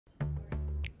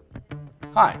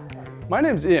Hi, my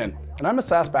name's Ian, and I'm a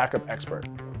SaaS backup expert.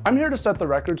 I'm here to set the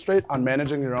record straight on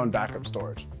managing your own backup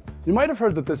storage. You might have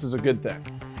heard that this is a good thing.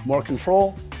 More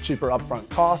control, cheaper upfront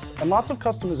costs, and lots of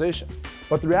customization.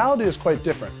 But the reality is quite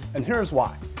different, and here's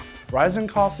why. Rising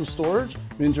costs of storage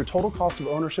means your total cost of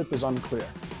ownership is unclear.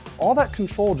 All that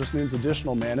control just means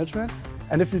additional management,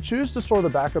 and if you choose to store the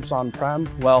backups on-prem,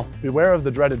 well, beware of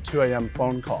the dreaded 2 a.m.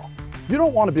 phone call. You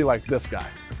don't want to be like this guy.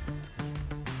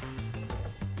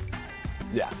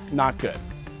 Yeah, not good.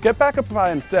 Get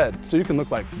Backupify instead so you can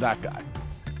look like that guy.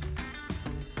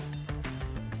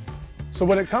 So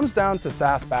when it comes down to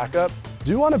SaaS backup,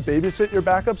 do you want to babysit your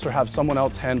backups or have someone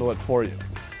else handle it for you?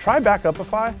 Try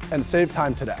Backupify and save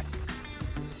time today.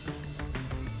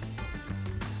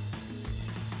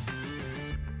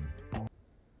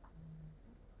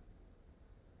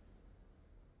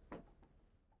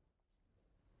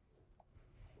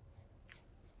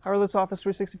 How are those Office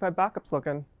 365 backups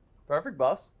looking? Perfect,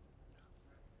 boss.